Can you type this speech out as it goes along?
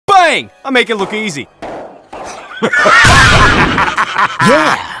saying. I make it look easy.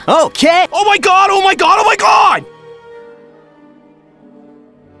 Yeah, okay. Oh my god, oh my god, oh my god!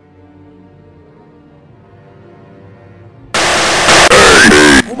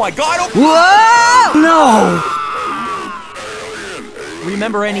 Oh my god, oh... Whoa! No!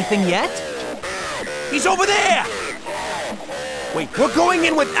 Remember anything yet? He's over there! Wait, we're going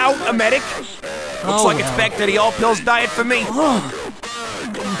in without a medic? Looks like it's back to the all-pills diet for me.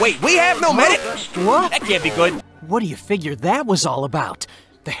 Wait, we have no medic? What? That can't be good. What do you figure that was all about?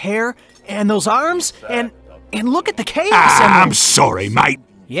 The hair, and those arms, and look at the chaos I'm sorry, mate.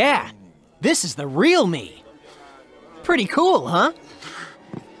 Yeah, this is the real me. Pretty cool, huh?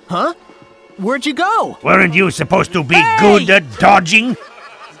 Huh? Where'd you go? Weren't you supposed to be good at dodging?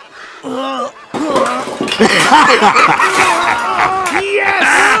 Yes!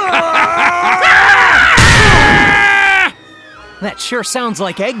 That sure sounds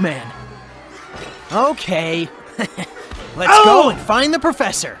like Eggman. Okay. Let's go and find the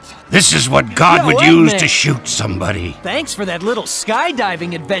professor. This is what God would use to shoot somebody. Thanks for that little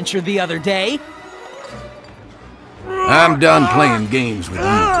skydiving adventure the other day. I'm done playing games with you.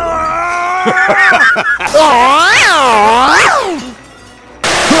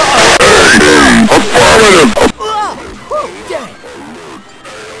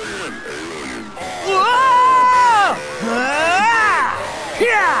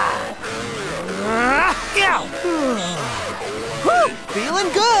 Feeling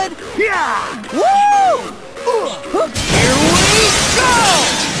good. Woo! Here we go!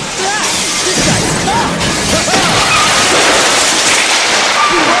 This guy's tough.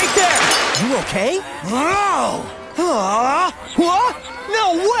 Be right there. You okay? What? No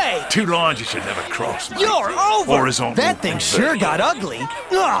way! Two lines you should never cross, mate. You're over! Horizontal. That thing sure got ugly.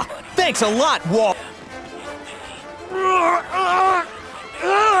 Thanks a lot, Walt.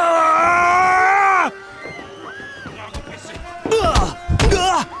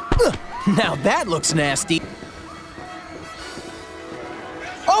 Now that looks nasty.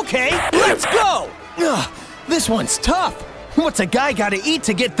 Okay, let's go! This one's tough. What's a guy gotta eat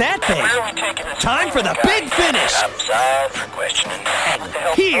to get that big? Time for the big finish! And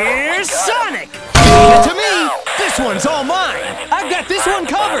here's Sonic! Leave it to me! This one's all mine! I've got this one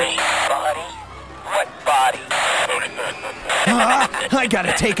covered! I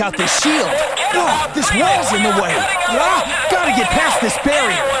gotta take out this shield! This wall's in the way! Gotta get past this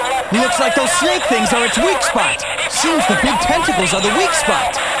barrier! Looks like those snake things are its weak spot! Seems the big tentacles are the weak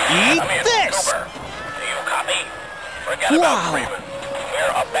spot! Eat this! Wow!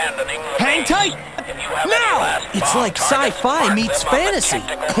 Hang tight! Now! It's like sci-fi meets fantasy.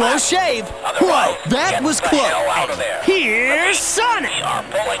 Close shave. Whoa, that was close. Here's Sonic! We are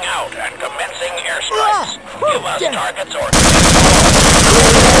pulling out and commencing airstrikes. Give us targets or...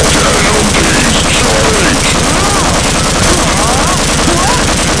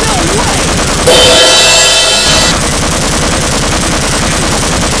 No way!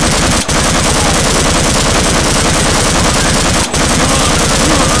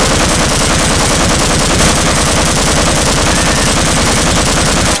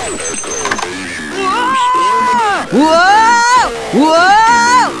 Whoa!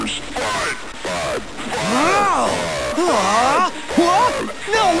 Whoa!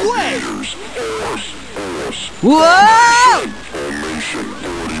 No way! Whoa!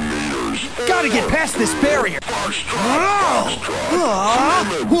 Gotta get past this barrier.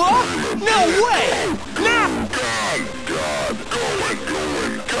 No way!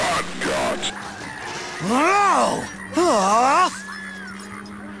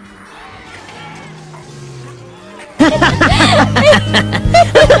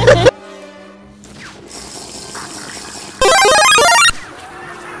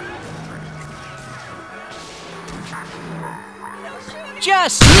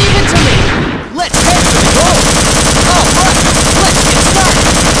 Just leave it to me. Let's head for the goal. All right, let's get started.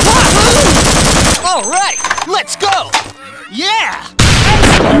 Wahoo! All right, let's go. Yeah,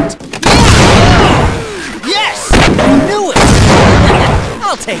 excellent. Yeah. Yes, knew it.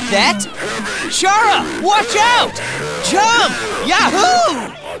 I'll take that. Shara, watch out! Jump!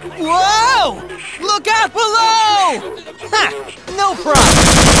 Yahoo! Whoa! Look out below! Ha! No problem.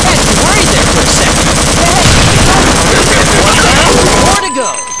 Had to worry there for a second. Hey! More to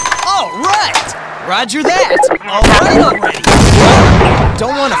go. All right. Roger that. All right already. Whoa.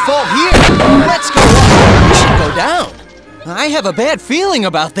 Don't want to fall here. Let's go up. We should go down. I have a bad feeling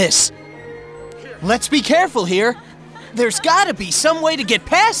about this. Let's be careful here. There's gotta be some way to get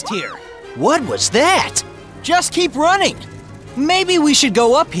past here. What was that? Just keep running. Maybe we should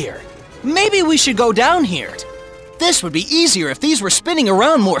go up here. Maybe we should go down here. this would be easier if these were spinning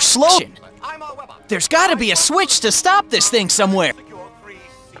around more slowly. There's gotta be a switch to stop this thing somewhere.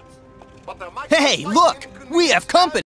 Hey, look! We have company!